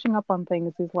been catching up on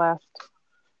things these last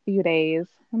few days.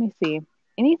 Let me see.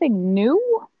 Anything new?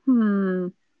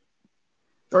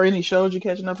 Or any shows you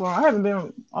catching up on? I haven't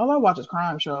been. All I watch is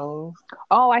crime shows.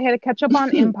 Oh, I had to catch up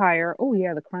on Empire. Oh,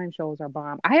 yeah, the crime shows are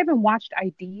bomb. I haven't watched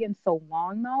ID in so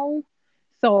long, though.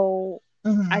 So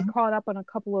I caught up on a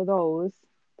couple of those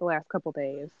the last couple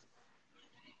days.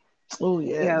 Oh,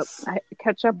 yes. Yep. I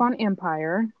catch up on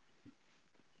Empire.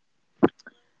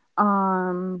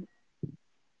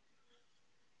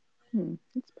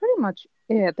 It's pretty much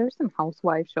it. There's some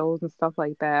housewife shows and stuff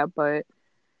like that, but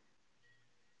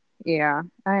yeah,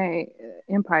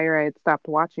 Empire I had stopped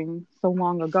watching so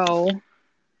long ago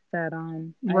that I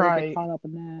had to get caught up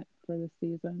in that for this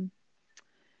season.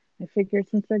 I figured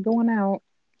since they're going out,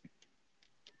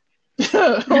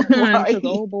 Because Right.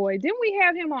 oh boy, didn't we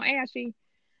have him on Ashy?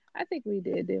 I think we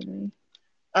did, didn't we?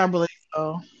 I believe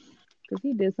so. Because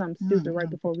he did something stupid right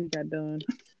Mhm. before we got done.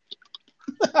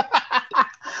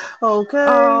 Okay.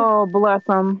 Oh, bless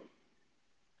him.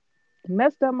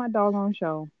 Messed up my doggone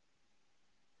show.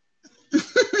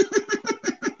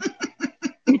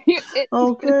 It's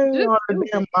Okay. just On the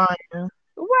damn stupid. lion.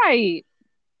 Right.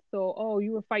 So, oh,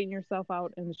 you were fighting yourself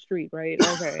out in the street, right?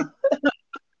 Okay.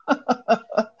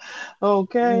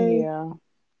 Okay. Yeah.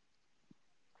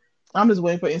 I'm just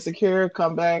waiting for Insecure to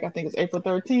come back. I think it's April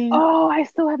 13th. Oh, I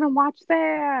still haven't watched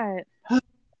that.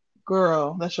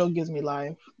 Girl, that show gives me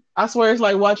life. I swear it's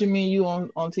like watching me and you on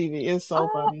TV. It's so Oh,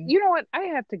 funny. you know what? I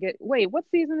have to get. Wait, what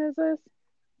season is this?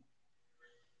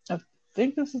 I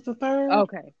think this is the third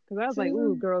Okay, because I was like, ooh,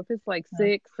 season. girl, if it's like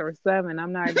 6 or 7,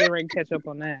 I'm not getting ready to catch up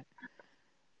on that.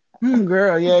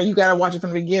 Girl, yeah, you gotta watch it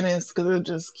from the beginnings because it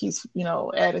just keeps,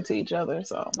 adding to each other.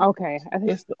 So Okay, I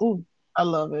think. I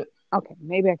love it. Okay,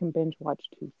 maybe I can binge watch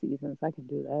 2 seasons. I can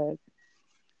do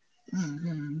that.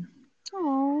 Hmm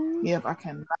Oh. Yep, I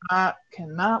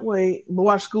cannot wait. But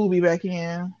watch Scooby back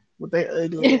in with their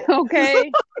ugly ass.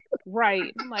 Okay.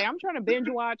 Right. I'm like, I'm trying to binge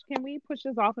watch. Can we push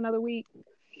this off another week?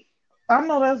 I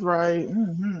know that's right.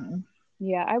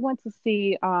 Yeah, I went to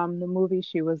see the movie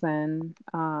she was in.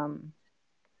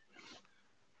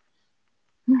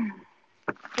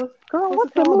 Girl, What's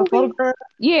what's it the called? The movie? photograph?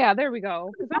 Yeah, there we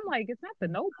go. Because I'm like, it's not the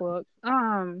Notebook.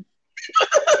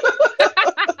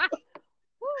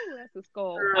 Woo, that's a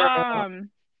skull.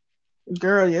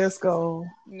 Girl, yes, go.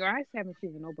 I haven't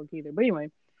seen the Notebook either. But anyway,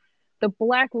 the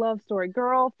Black Love Story.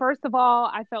 Girl, first of all,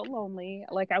 I felt lonely.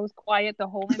 Like I was quiet the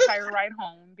whole entire ride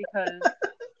home because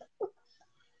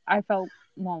I felt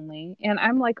lonely. And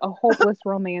I'm like a hopeless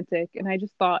romantic. And I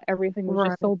just thought everything was just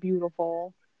Right. so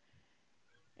beautiful.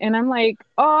 And I'm like,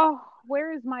 oh,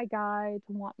 where is my guy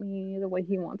to want me the way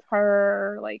he wants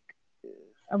her? Like,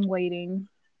 I'm waiting.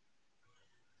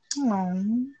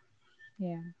 Oh,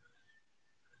 Yeah.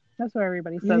 That's what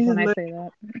everybody you says need when to I let, say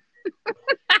that.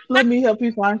 let me help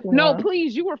you find No, someone.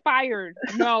 please, you were fired.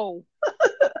 No.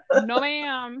 No,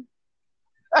 ma'am.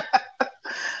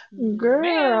 No, ma'am.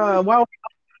 Girl, why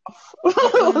let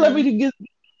Mm-mm. me get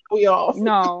we off.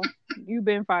 No, you've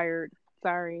been fired.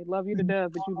 Sorry. Love you to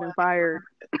death, but you've been fired.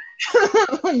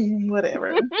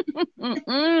 Whatever.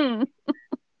 Mm-mm.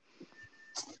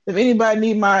 If anybody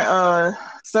need my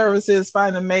services,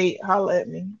 find a mate, holla at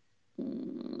me.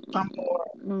 I'm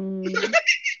Mm.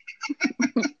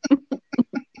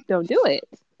 Don't do it.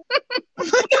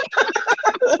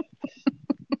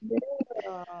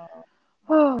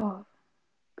 Oh,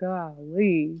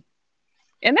 golly.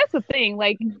 And that's the thing.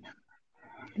 Like,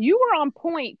 you were on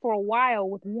point for a while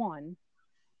with one,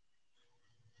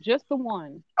 just the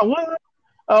one. what?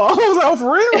 Oh, I was out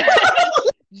for real.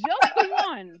 Just the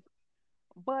one.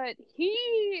 But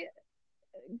he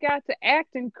got to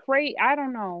acting crazy. I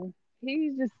don't know.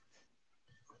 He's just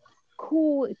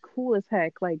cool as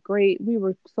heck. Like, great. We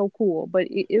were so cool. But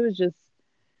it was just,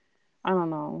 I don't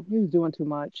know. He was doing too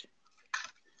much.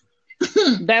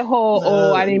 That whole,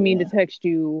 oh, I didn't mean to Yeah. text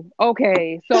you.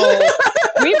 Okay, so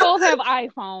we both have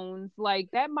iPhones. Like,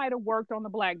 that might have worked on the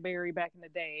BlackBerry back in the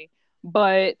day.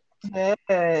 But okay,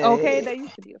 Hey. that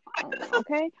used to be a phone,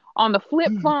 okay? On the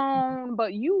flip phone,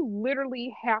 but you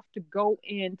literally have to go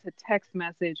into text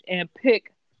message and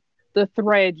pick the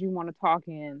thread you want to talk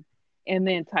in and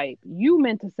then type. You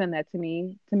meant to send that to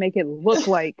me to make it look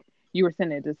like you were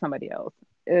sending it to somebody else.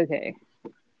 Okay.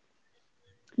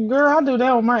 Girl, I do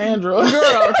that with my Android.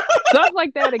 Girl, stuff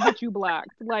like that to get you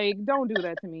blocked. Like, don't do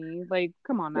that to me. Like,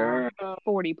 come on now. Girl.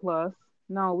 40 plus.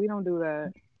 No, we don't do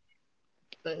that.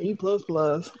 E plus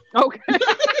plus. Okay.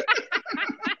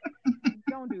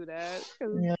 Don't do that.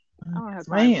 Because Yeah. I don't have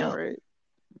time Man. for it.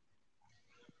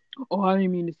 Oh, I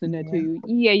didn't mean to send that to Yeah. you.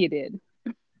 Yeah, you did.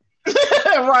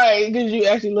 Right, because you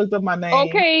actually looked up my name.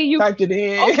 Okay, you typed it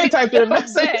in. okay, Typed in a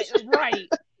that's message. that, right.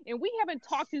 And we haven't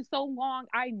talked in so long.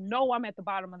 I know I'm at the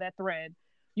bottom of that thread.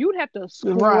 You'd have to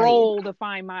scroll to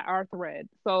find our thread.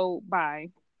 So bye.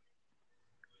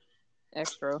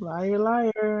 Extra. Liar,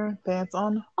 liar. Pants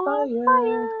on On fire.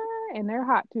 fire. And they're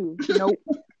hot too. Nope.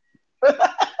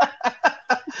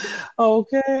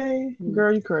 Okay.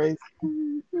 Girl, you crazy.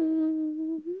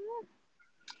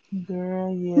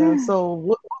 Girl, yeah.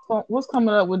 So what's coming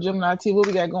up with Gemini T? What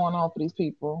we got going on for these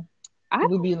people?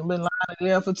 We been lying to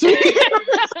them for 2 years.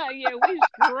 Yeah, we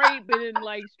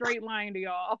straight lying to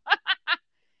y'all.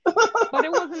 But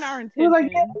it wasn't our intention.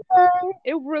 Like,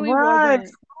 it really right.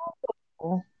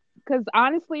 wasn't. Because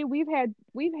honestly, we've had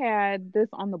this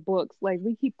on the books. Like,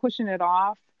 we keep pushing it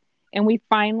off, And we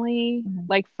finally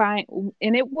Mhm.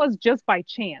 and it was just by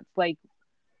chance. Like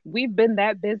we've been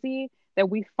that busy that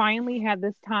we finally had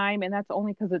this time, and that's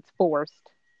only because it's forced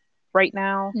right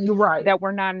now You're right. that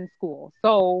we're not in school.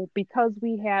 So because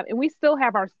and we still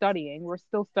have our studying, we're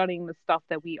still studying the stuff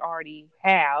that we already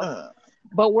have, Uh,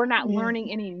 but we're not yeah.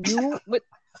 learning any new.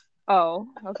 Oh,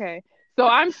 okay. So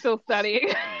I'm still studying,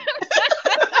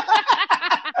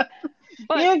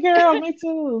 but Yeah, girl, me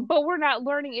too. but we're not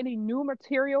learning any new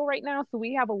material right now, so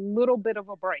we have a little bit of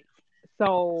a break.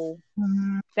 So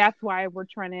Mhm. that's why but we're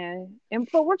trying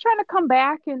to come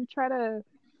back and try to,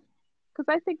 because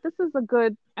I think this is a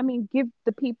good, I mean, give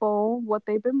the people what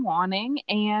they've been wanting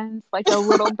and like a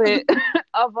little bit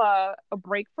of a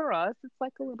break for us. It's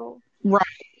like a little, Right.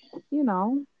 you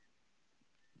know,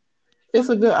 It's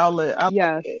a good outlet. I like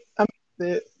yes, it. I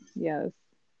miss it. yes.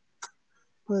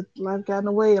 But life got in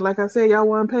the way. Like I said, y'all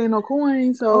wasn't paying no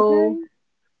coin, so Okay.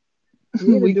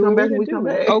 We had to we do come what we back had and to we come do.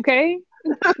 back. Okay.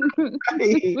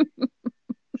 Right.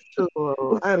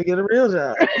 Sure. I had to get a real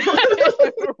job.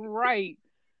 Right.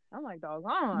 I'm like,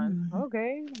 doggone. Mhm.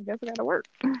 Okay. I guess I got to work.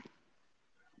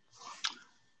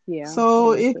 Yeah. I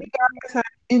So miss if you it. guys have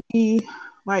any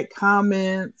like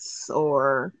comments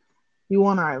or you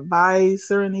want our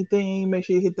advice or anything, make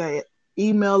sure you hit that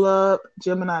email up,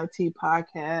 Gemini T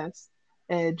Podcast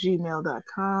at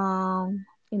gmail.com.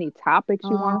 Any topics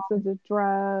you Um, want us to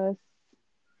address?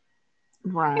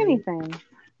 right. Anything.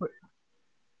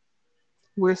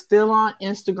 We're still on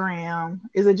Instagram.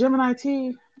 Is it Gemini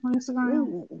T on Instagram?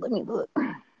 Ooh, let me look.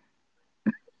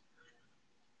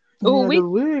 Oh, Yeah, because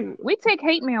we. we take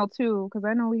hate mail too, because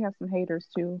I know we have some haters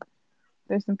too.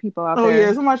 There's some people out Oh yeah,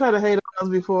 there. somebody tried to hate on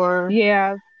us before,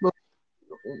 Yeah, but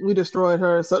we destroyed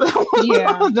her, so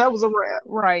yeah, that was a wrap.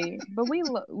 right. But we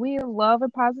love a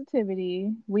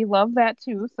positivity. We love that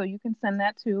too. So you can send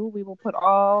that too. We will put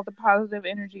all the positive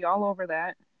energy all over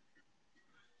that.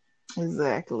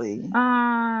 Exactly.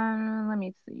 Let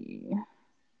me see.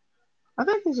 I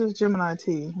think it's just Gemini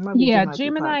T. It might be Yeah, Gemini T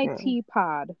Gemini podcast T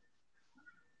Pod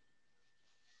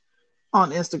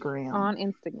on Instagram. on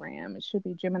Instagram. It should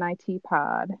be Gemini T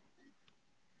Pod.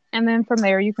 And then from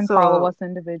there, you can follow So, us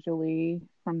individually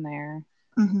from there.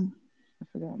 mhm. I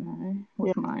forgot Yeah,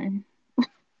 what's mine?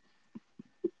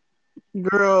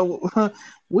 girl,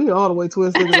 we all the way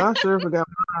twisted because I sure forgot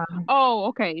mine. Oh,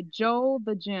 okay. Joe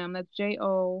the Gym. That's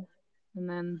J-O and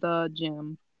then the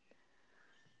Gym.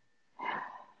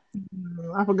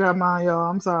 I forgot mine, y'all.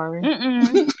 I'm sorry.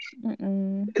 Mm-mm.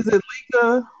 Mm-mm. Is it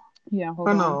Lika Yeah, hold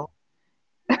or on. no?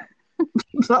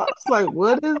 So I was like,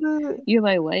 what is it? You're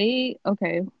like, wait,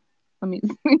 okay. Let me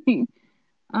see.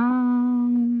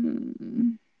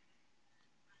 Um,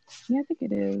 yeah, I think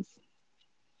it is.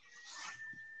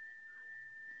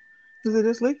 Is it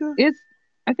just Lika?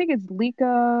 I think it's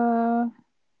Lika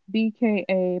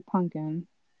BKA Pumpkin.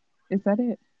 Is that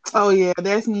it? Oh yeah,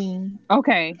 that's me.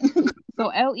 Okay. So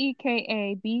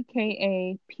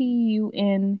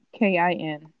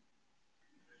LEKABKAPUNKIN.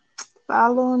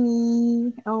 Follow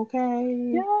me,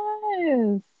 okay.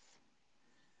 Yes.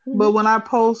 But when I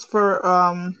post for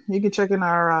you can check in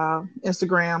our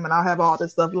Instagram, and I'll have all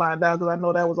this stuff lined out because I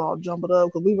know that was all jumbled up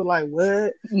because we were like,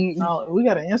 what? Mm. No, we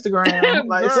got an Instagram,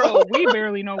 like so. Girl, we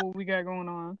barely know what we got going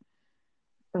on.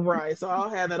 Right. So I'll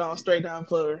have that all straight down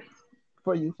for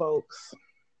you folks.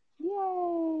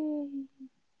 Yay.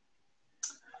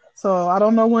 So I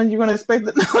don't know when you're gonna expect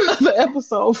another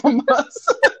episode from us.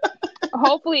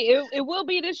 Hopefully it will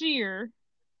be this year.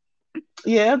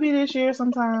 Yeah, it'll be this year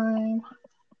sometime.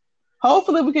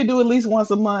 Hopefully we can do at least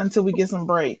once a month until we get some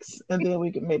breaks, and then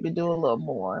we can maybe do a little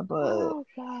more. But Oh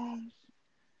gosh.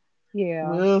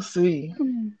 Yeah. we'll see.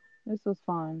 This was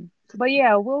fun. But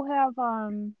yeah, we'll have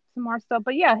some more stuff.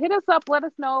 But yeah, hit us up, let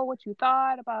us know what you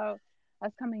thought about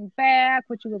us coming back,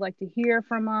 what you would like to hear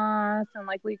from us, and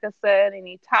like Lika said,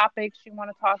 any topics you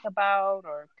want to talk about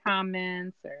or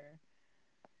comments or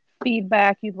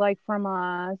feedback you'd like from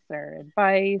us or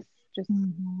advice, just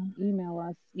Mhm. email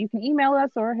us. You can email us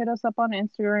or hit us up on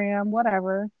Instagram,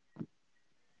 whatever.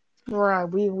 Right,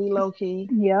 we low key.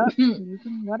 Yep, You you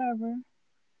can whatever.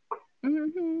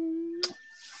 Hmm.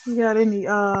 got any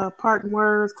parting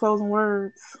words, closing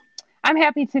words? I'm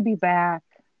happy to be back.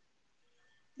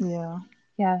 Yeah.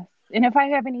 Yes. And if I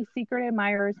have any secret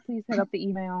admirers, please hit up the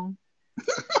email.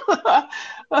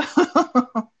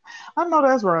 I know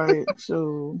that's right.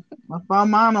 Shoot. I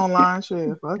found mine online. Shit,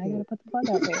 fuck I gotta it. put the plug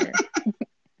out there.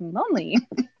 I'm lonely.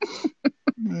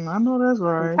 I know that's I'm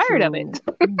right. tired of Shoot.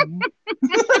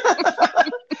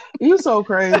 it. You so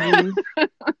crazy.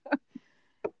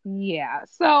 Yeah.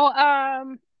 So,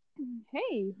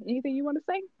 hey, anything you want to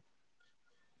say?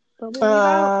 Before we leave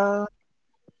out?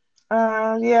 Uh,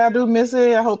 Yeah, I do miss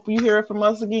it. I hope you hear it from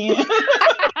us again.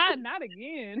 Not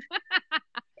again.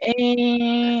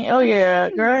 And oh yeah,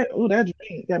 girl. Oh, that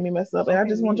drink got me messed up. And I Okay,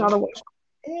 just me want y'all too. to wash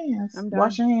your hands. I'm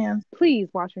Wash done. your hands. Please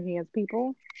wash your hands,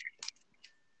 people.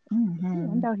 Ooh,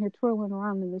 I'm Hmm. down here twirling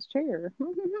around in this chair.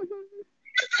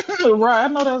 Right, I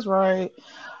know that's right.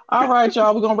 All right,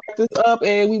 y'all. We're gonna wrap this up,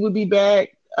 and we will be back.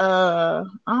 I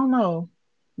don't know,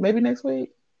 maybe next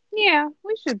week. Yeah,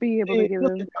 we should be able to Yeah, give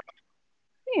them.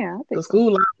 Yeah, I think the so.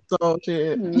 school out, so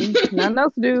shit. Nothing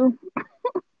else to do.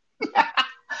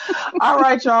 All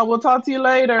right, y'all. We'll talk to you All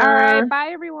right, later. bye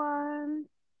everyone.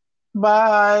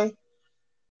 Bye.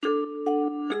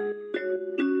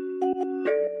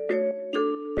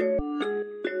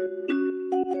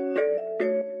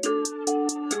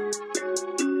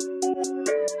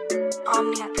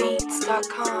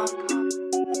 OmniaBeats.com.